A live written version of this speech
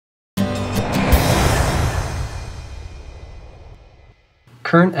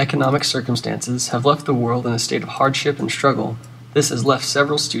Current economic circumstances have left the world in a state of hardship and struggle. This has left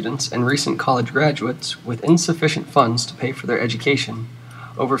several students and recent college graduates with insufficient funds to pay for their education.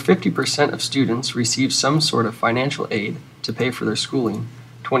 Over 50% of students receive some sort of financial aid to pay for their schooling.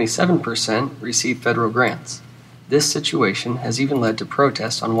 27% receive federal grants. This situation has even led to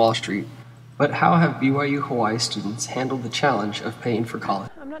protests on Wall Street. But how have BYU Hawaii students handled the challenge of paying for college?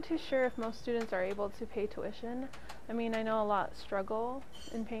 I'm not too sure if most students are able to pay tuition. I mean, I know a lot struggle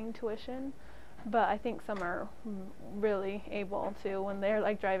in paying tuition, but I think some are really able to. When they're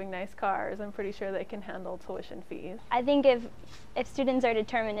like driving nice cars, I'm pretty sure they can handle tuition fees. I think if students are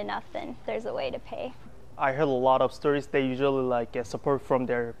determined enough, then there's a way to pay. I heard a lot of stories. They usually get support from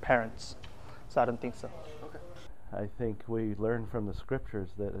their parents, so I don't think so. I think we learn from the scriptures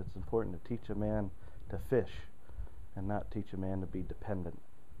that it's important to teach a man to fish and not teach a man to be dependent.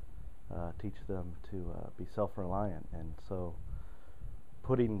 Teach them to be self-reliant. And so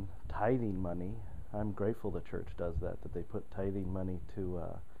putting tithing money, I'm grateful the church does that they put tithing money to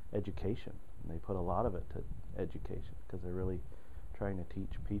education. And they put a lot of it to education because they're really trying to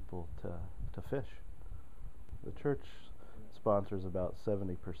teach people to fish. The church sponsors about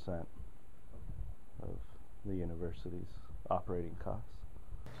 70% of the university's operating costs.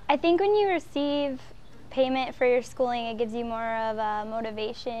 I think when you receive payment for your schooling, it gives you more of a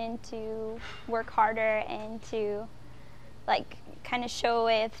motivation to work harder and to kind of show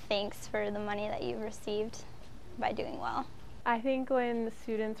with thanks for the money that you've received by doing well. I think when the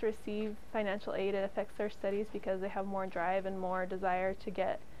students receive financial aid, it affects their studies because they have more drive and more desire to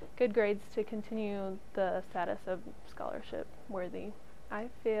get good grades to continue the status of scholarship worthy. I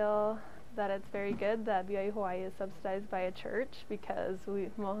feel that it's very good that BYU Hawaii is subsidized by a church because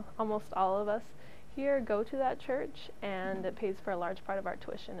almost all of us here go to that church and it pays for a large part of our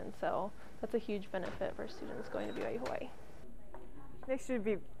tuition, and so that's a huge benefit for students going to BYU Hawaii. They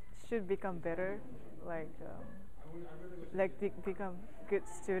should become better, become good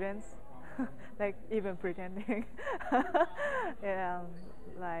students, even pretending,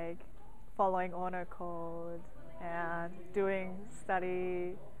 following honor code and doing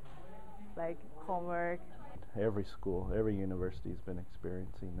study, homework. Every school, every university has been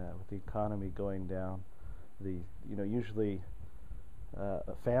experiencing that with the economy going down. Usually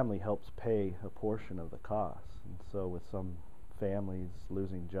a family helps pay a portion of the cost, and so with some families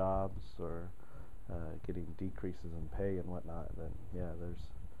losing jobs or getting decreases in pay and whatnot, then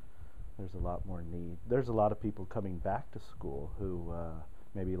there's a lot more need. There's a lot of people coming back to school who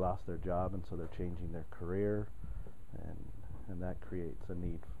maybe lost their job, and so they're changing their career, and that creates a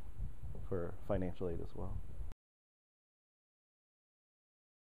need for financial aid as well.